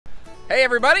Hey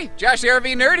everybody, Josh the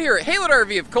RV Nerd here at Haylett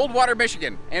RV of Coldwater,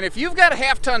 Michigan. And if you've got a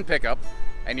half-ton pickup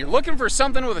and you're looking for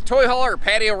something with a toy hauler or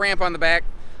patio ramp on the back,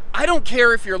 I don't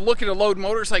care if you're looking to load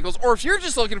motorcycles or if you're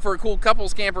just looking for a cool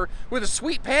couples camper with a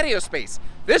sweet patio space.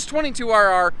 This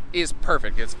 22RR is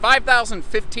perfect. It's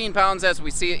 5,015 pounds as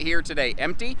we see it here today,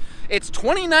 empty. It's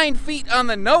 29 feet on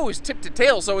the nose, tip to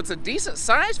tail, so it's a decent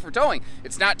size for towing.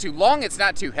 It's not too long, it's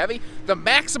not too heavy. The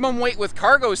maximum weight with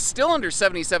cargo is still under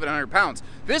 7,700 pounds.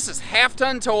 This is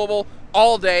half-ton towable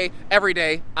all day, every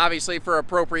day, obviously for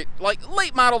appropriate, like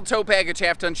late model tow package,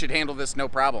 half-ton should handle this no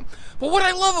problem. But what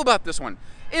I love about this one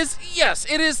is, yes,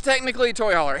 it is technically a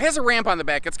toy hauler. It has a ramp on the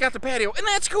back, it's got the patio, and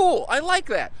that's cool. I like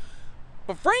that.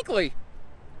 But frankly,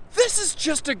 this is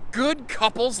just a good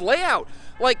couples layout.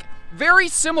 Like, very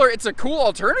similar, it's a cool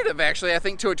alternative actually, I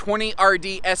think, to a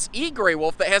 20RD SE Grey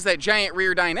Wolf that has that giant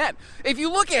rear dinette. If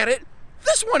you look at it,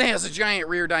 this one has a giant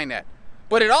rear dinette.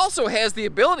 But it also has the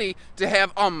ability to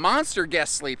have a monster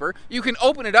guest sleeper. You can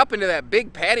open it up into that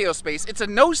big patio space. It's a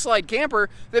no-slide camper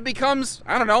that becomes,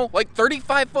 I don't know, like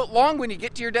 35 foot long when you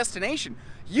get to your destination.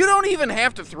 You don't even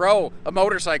have to throw a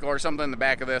motorcycle or something in the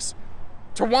back of this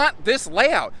to want this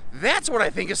layout. That's what I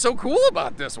think is so cool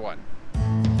about this one.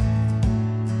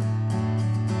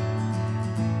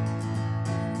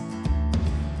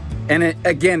 And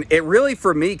again, it really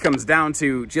for me comes down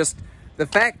to just the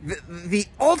fact that the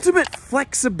ultimate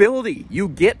flexibility you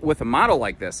get with a model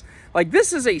like this. Like,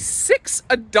 this is a 6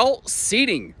 adult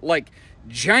seating, like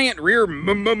giant rear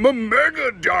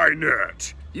mega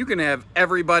dinette. You can have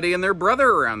everybody and their brother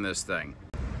around this thing.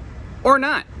 Or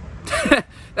not.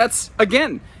 That's,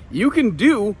 again, you can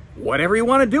do whatever you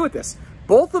want to do with this.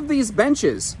 Both of these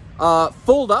benches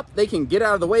fold up, they can get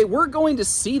out of the way. We're going to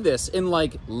see this in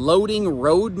like loading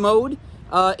road mode.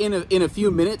 In a few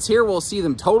minutes here, we'll see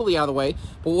them totally out of the way.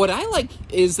 But what I like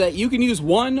is that you can use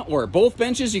one or both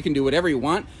benches. You can do whatever you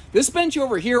want. This bench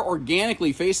over here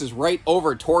organically faces right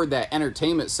over toward that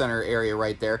entertainment center area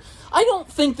right there. I don't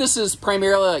think this is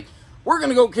primarily like, we're going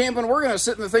to go camping, we're going to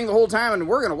sit in the thing the whole time, and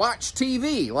we're going to watch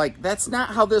TV. Like, that's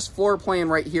not how this floor plan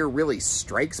right here really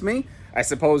strikes me. I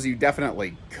suppose you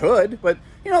definitely could, but,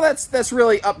 you know, that's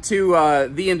really up to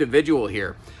the individual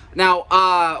here. Now,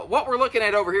 what we're looking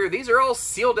at over here, these are all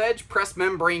sealed edge pressed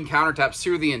membrane countertops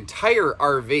through the entire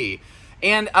RV.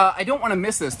 And I don't want to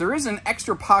miss this. There is an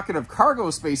extra pocket of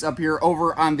cargo space up here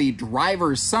over on the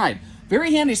driver's side.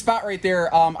 Very handy spot right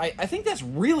there. I think that's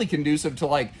really conducive to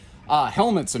like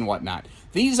helmets and whatnot.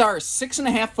 These are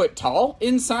 6.5 foot tall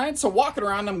inside, so walking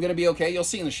around I'm going to be okay. You'll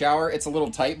see in the shower, it's a little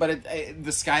tight, but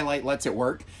the skylight lets it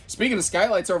work. Speaking of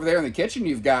skylights, over there in the kitchen,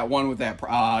 you've got one with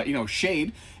that, you know,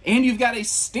 shade, and you've got a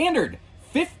standard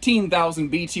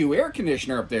 15,000 BTU air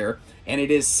conditioner up there, and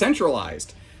it is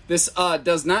centralized. This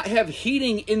does not have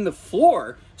heating in the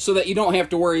floor, so that you don't have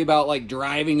to worry about like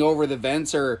driving over the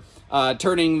vents or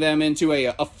turning them into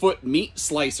a foot meat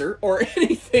slicer or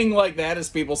anything like that, as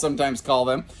people sometimes call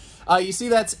them. You see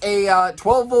that's a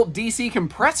 12-volt DC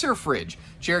compressor fridge.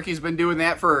 Cherokee's been doing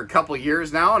that for a couple of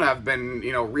years now, and I've been,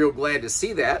 you know, real glad to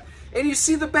see that. And you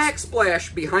see the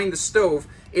backsplash behind the stove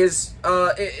is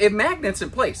it magnets in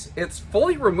place. It's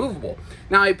fully removable.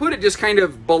 Now, I put it just kind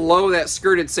of below that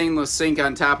skirted stainless sink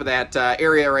on top of that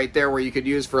area right there where you could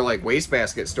use for like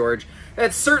wastebasket storage.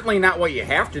 That's certainly not what you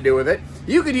have to do with it.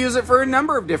 You could use it for a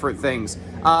number of different things.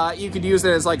 You could use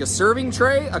it as like a serving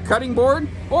tray, a cutting board,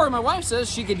 or my wife says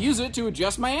she could use it to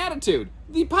adjust my attitude.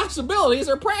 The possibilities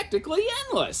are practically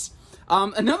endless.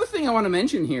 Another thing I want to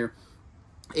mention here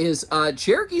is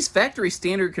Cherokee's factory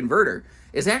standard converter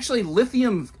is actually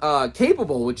lithium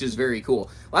capable, which is very cool.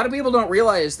 A lot of people don't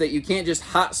realize that you can't just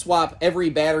hot swap every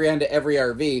battery onto every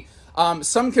RV.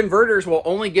 Some converters will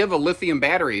only give a lithium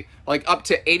battery like up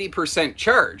to 80%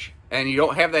 charge, and you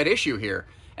don't have that issue here.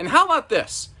 And how about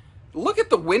this? Look at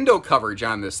the window coverage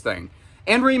on this thing.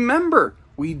 And remember,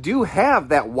 we do have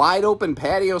that wide open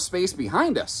patio space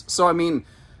behind us. So, I mean,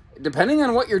 depending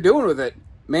on what you're doing with it,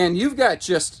 man, you've got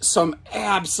just some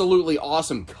absolutely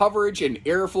awesome coverage and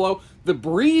airflow. The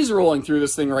breeze rolling through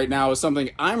this thing right now is something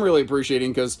I'm really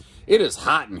appreciating because it is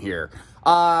hot in here.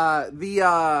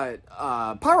 The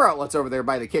power outlet's over there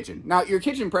by the kitchen. Now, your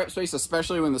kitchen prep space,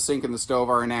 especially when the sink and the stove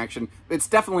are in action, it's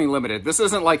definitely limited. This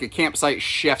isn't like a campsite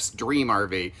chef's dream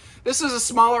RV. This is a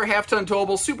smaller half-ton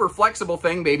towable, super flexible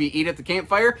thing. Maybe eat at the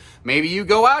campfire. Maybe you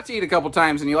go out to eat a couple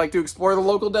times and you like to explore the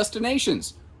local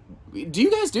destinations. Do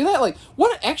you guys do that? Like,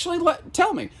 what, actually,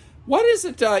 tell me, what is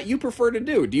it you prefer to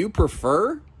do? Do you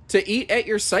prefer to eat at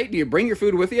your site? Do you bring your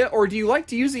food with you? Or do you like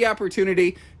to use the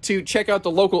opportunity to check out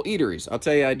the local eateries? I'll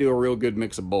tell you, I do a real good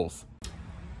mix of both.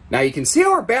 Now you can see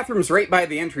our bathroom's right by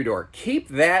the entry door. Keep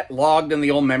that logged in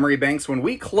the old memory banks. When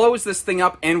we close this thing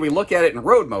up and we look at it in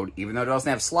road mode, even though it doesn't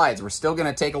have slides, we're still going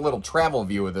to take a little travel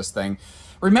view of this thing.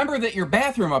 Remember that your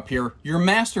bathroom up here, your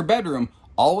master bedroom,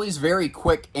 always very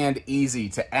quick and easy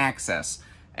to access.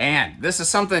 And this is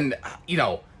something, you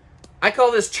know, I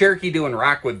call this Cherokee doing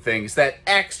Rockwood things. That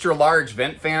extra large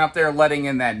vent fan up there letting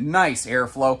in that nice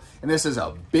airflow. And this is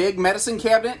a big medicine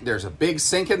cabinet. There's a big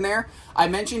sink in there. I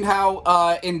mentioned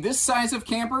how in this size of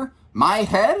camper, my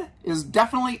head is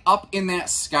definitely up in that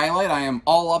skylight. I am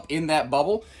all up in that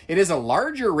bubble. It is a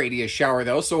larger radius shower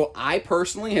though, so I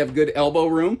personally have good elbow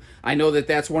room. I know that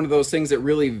that's one of those things that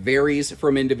really varies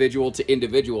from individual to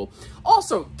individual.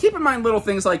 Also, keep in mind little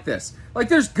things like this. Like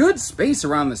there's good space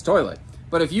around this toilet.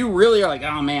 But if you really are like,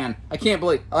 oh man, I can't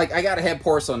believe, like I gotta have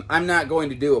porcelain, I'm not going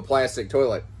to do a plastic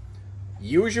toilet.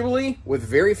 Usually, with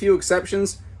very few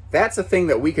exceptions, that's a thing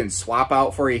that we can swap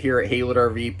out for you here at Haylett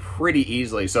RV pretty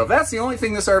easily. So if that's the only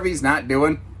thing this RV is not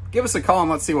doing, give us a call and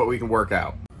let's see what we can work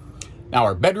out. Now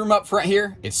our bedroom up front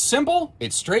here, it's simple,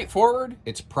 it's straightforward,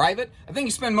 it's private. I think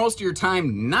you spend most of your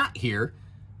time not here,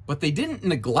 but they didn't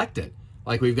neglect it.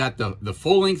 Like we've got the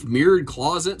full-length mirrored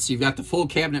closets, you've got the full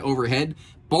cabinet overhead.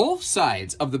 Both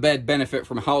sides of the bed benefit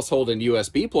from household and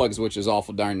USB plugs, which is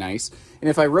awful darn nice. And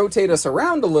if I rotate us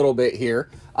around a little bit here,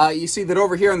 you see that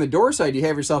over here on the door side, you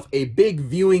have yourself a big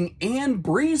viewing and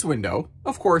breeze window.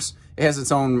 Of course, it has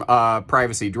its own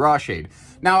privacy draw shade.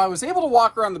 Now, I was able to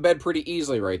walk around the bed pretty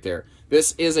easily right there.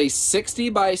 This is a 60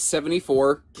 by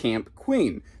 74 Camp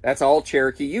Queen. That's all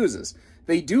Cherokee uses.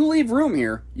 They do leave room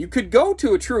here. You could go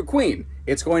to a true queen.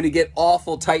 It's going to get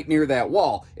awful tight near that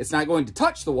wall. It's not going to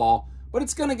touch the wall, but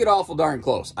it's going to get awful darn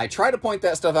close. I try to point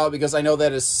that stuff out because I know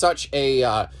that is such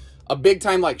a big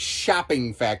time like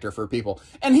shopping factor for people.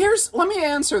 And let me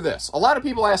answer this. A lot of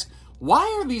people ask,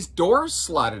 why are these doors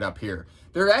slotted up here?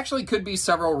 There actually could be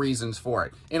several reasons for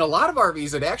it. In a lot of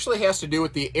RVs, it actually has to do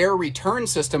with the air return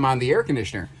system on the air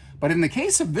conditioner. But in the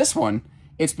case of this one,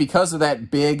 it's because of that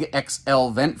big XL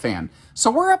vent fan. So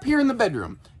we're up here in the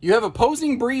bedroom. You have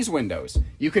opposing breeze windows.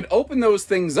 You can open those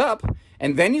things up,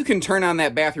 and then you can turn on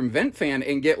that bathroom vent fan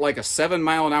and get like a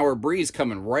 7-mile-an-hour breeze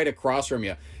coming right across from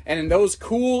you. And in those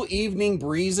cool evening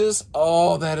breezes,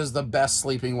 oh, that is the best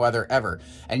sleeping weather ever.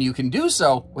 And you can do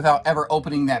so without ever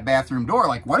opening that bathroom door.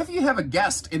 Like, what if you have a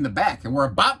guest in the back and we're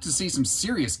about to see some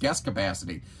serious guest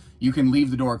capacity? You can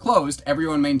leave the door closed.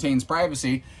 Everyone maintains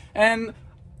privacy. And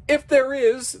if there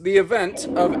is the event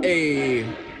of a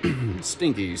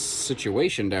stinky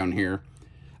situation down here,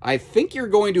 I think you're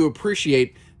going to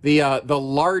appreciate the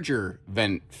larger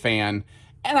vent fan.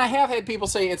 And I have had people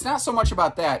say it's not so much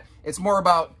about that. It's more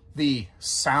about the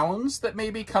sounds that may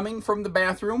be coming from the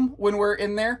bathroom when we're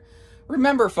in there.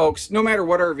 Remember, folks, no matter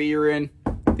what RV you're in,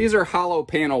 these are hollow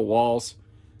panel walls.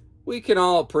 We can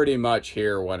all pretty much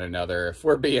hear one another if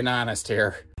we're being honest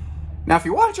here. Now, if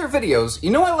you watch our videos, you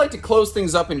know I like to close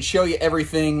things up and show you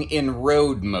everything in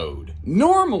road mode.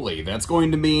 Normally, that's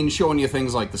going to mean showing you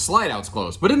things like the slide outs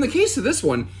closed. But in the case of this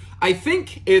one, I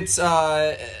think it's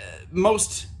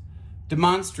most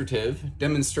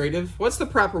demonstrative. What's the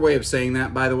proper way of saying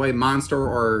that, by the way? Monster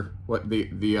or what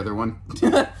the other one?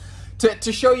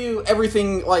 to show you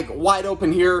everything like wide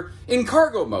open here in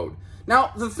cargo mode.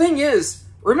 Now, the thing is,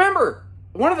 remember,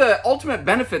 one of the ultimate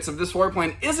benefits of this floor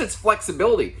plan is its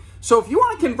flexibility. So if you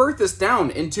want to convert this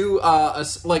down into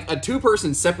like a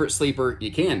two-person separate sleeper,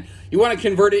 you can. You want to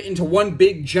convert it into one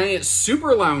big giant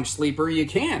super lounge sleeper, you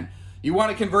can. You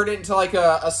want to convert it into like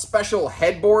a special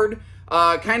headboard,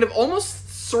 kind of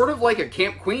almost sort of like a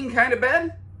Camp Queen kind of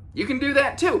bed, you can do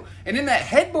that too. And in that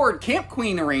headboard Camp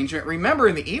Queen arrangement, remember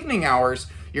in the evening hours,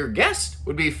 your guest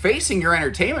would be facing your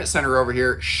entertainment center over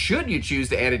here should you choose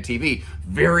to add a TV.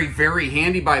 Very, very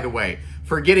handy, by the way,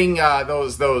 for getting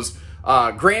those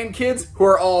grandkids who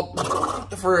are all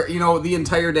for, you know, the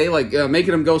entire day, like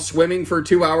making them go swimming for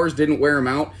 2 hours, didn't wear them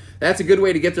out. That's a good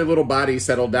way to get their little bodies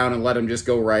settled down and let them just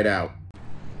go right out.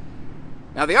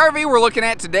 Now the RV we're looking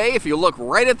at today, if you look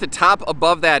right at the top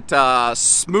above that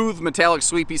smooth metallic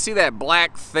sweep, you see that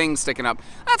black thing sticking up.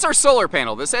 That's our solar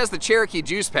panel. This has the Cherokee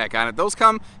juice pack on it. Those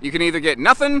come, you can either get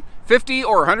nothing, 50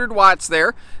 or 100 watts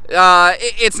there.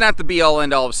 It's not the be all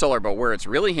end all of solar, but where it's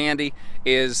really handy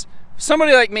is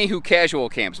somebody like me who casual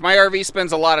camps. My RV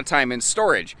spends a lot of time in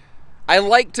storage. I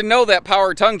like to know that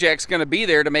power tongue jack's going to be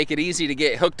there to make it easy to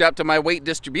get hooked up to my weight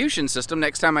distribution system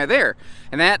next time I'm there.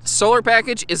 And that solar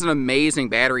package is an amazing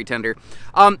battery tender.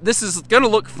 This is going to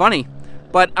look funny.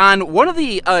 But on one of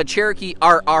the Cherokee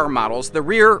RR models, the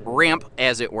rear ramp,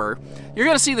 as it were, you're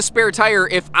going to see the spare tire,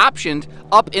 if optioned,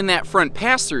 up in that front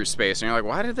pass-through space. And you're like,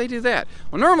 why did they do that?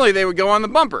 Well, normally they would go on the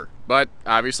bumper, but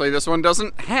obviously this one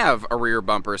doesn't have a rear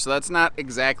bumper, so that's not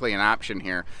exactly an option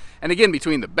here. And again,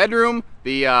 between the bedroom,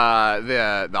 the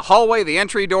hallway, the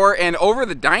entry door, and over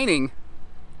the dining,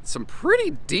 some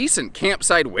pretty decent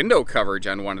campsite window coverage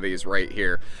on one of these right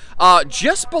here.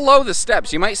 Just below the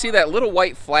steps, you might see that little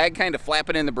white flag kind of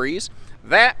flapping in the breeze.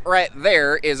 That right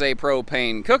there is a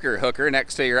propane cooker hooker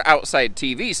next to your outside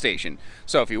TV station.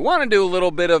 So if you want to do a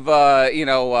little bit of,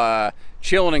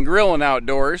 chilling and grilling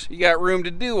outdoors, you got room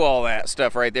to do all that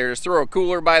stuff right there. Just throw a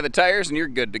cooler by the tires and you're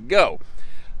good to go.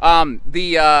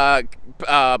 The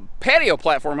patio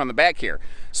platform on the back here.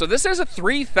 So this has a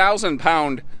 3,000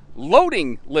 pound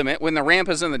loading limit when the ramp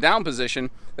is in the down position.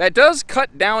 That does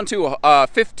cut down to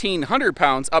 1,500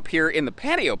 pounds up here in the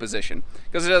patio position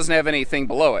because it doesn't have anything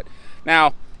below it.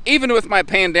 Now, even with my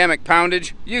pandemic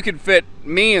poundage, you could fit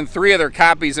me and 3 other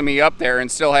copies of me up there and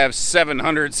still have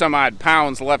 700 some odd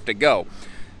pounds left to go.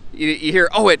 You hear,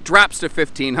 oh, it drops to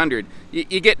 1,500.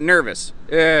 You get nervous.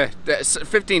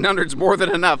 1,500 is more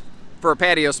than enough for a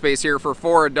patio space here for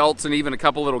 4 adults and even a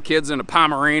couple little kids and a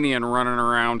Pomeranian running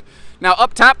around. Now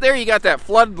up top there you got that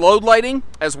flood load lighting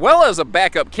as well as a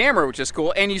backup camera, which is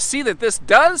cool. And you see that this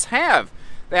does have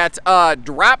that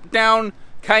drop down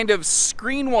kind of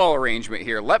screen wall arrangement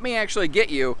here. Let me actually get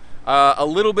you a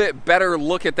little bit better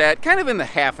look at that, kind of in the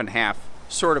half and half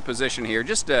sort of position here,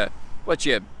 just to let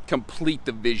you complete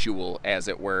the visual, as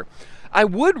it were. I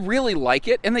would really like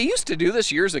it, and they used to do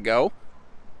this years ago,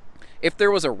 if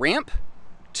there was a ramp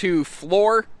to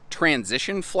floor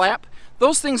transition flap.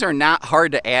 Those things are not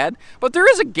hard to add, but there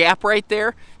is a gap right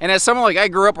there. And as someone like I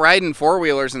grew up riding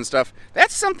 4-wheelers and stuff,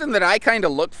 that's something that I kind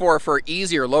of look for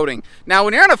easier loading. Now,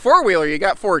 when you're on a 4-wheeler, you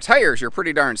got 4 tires, you're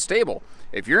pretty darn stable.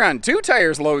 If you're on 2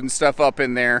 tires loading stuff up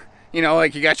in there, you know,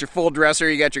 like you got your full dresser,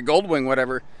 you got your Goldwing,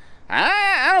 whatever,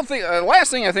 I don't think, the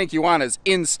last thing I think you want is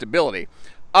instability.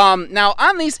 Now,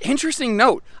 on these, interesting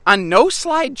note, on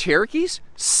no-slide Cherokees,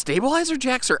 stabilizer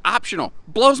jacks are optional.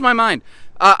 Blows my mind.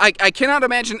 I cannot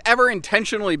imagine ever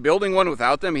intentionally building one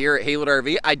without them here at Haylett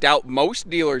RV. I doubt most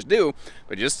dealers do,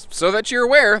 but just so that you're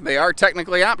aware, they are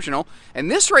technically optional. And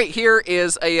this right here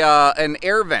is an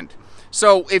air vent.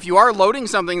 So if you are loading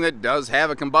something that does have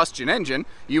a combustion engine,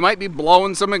 you might be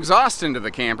blowing some exhaust into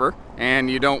the camper, and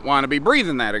you don't want to be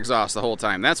breathing that exhaust the whole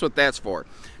time. That's what that's for.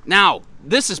 Now,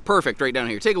 this is perfect right down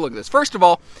here. Take a look at this. First of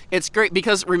all, it's great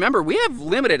because, remember, we have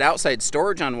limited outside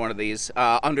storage on one of these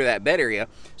under that bed area.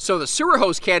 So the sewer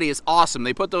hose caddy is awesome.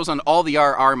 They put those on all the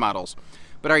RR models.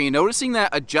 But are you noticing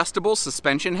that adjustable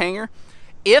suspension hanger?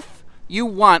 If you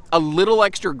want a little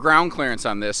extra ground clearance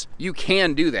on this, you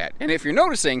can do that. And if you're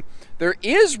noticing, there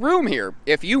is room here.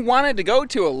 If you wanted to go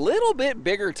to a little bit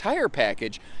bigger tire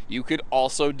package, you could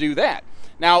also do that.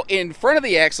 Now, in front of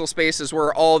the axle space is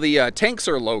where all the tanks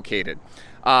are located.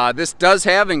 This does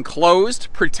have enclosed,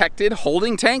 protected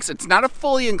holding tanks. It's not a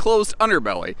fully enclosed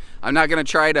underbelly. I'm not going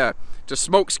to try to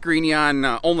smoke screen you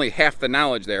on only half the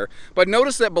knowledge there. But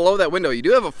notice that below that window, you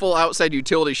do have a full outside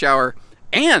utility shower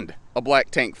and a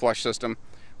black tank flush system,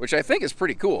 which I think is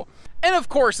pretty cool. And of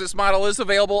course, this model is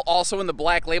available also in the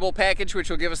black label package, which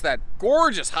will give us that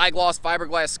gorgeous high gloss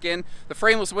fiberglass skin, the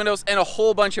frameless windows, and a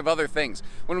whole bunch of other things.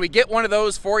 When we get one of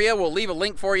those for you, we'll leave a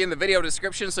link for you in the video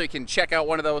description so you can check out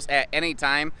one of those at any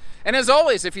time. And as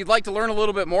always, if you'd like to learn a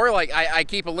little bit more, like I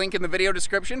keep a link in the video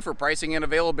description for pricing and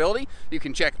availability. You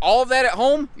can check all of that at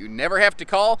home. You never have to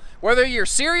call. Whether you're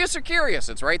serious or curious,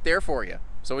 it's right there for you.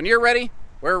 So when you're ready,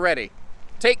 we're ready.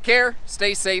 Take care,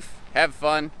 stay safe, have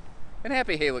fun, and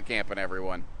happy Haylett camping,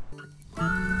 everyone.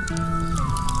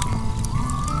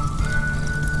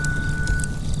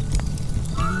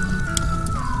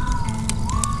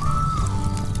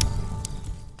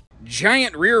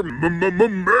 Giant rear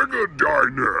mega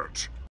dinette.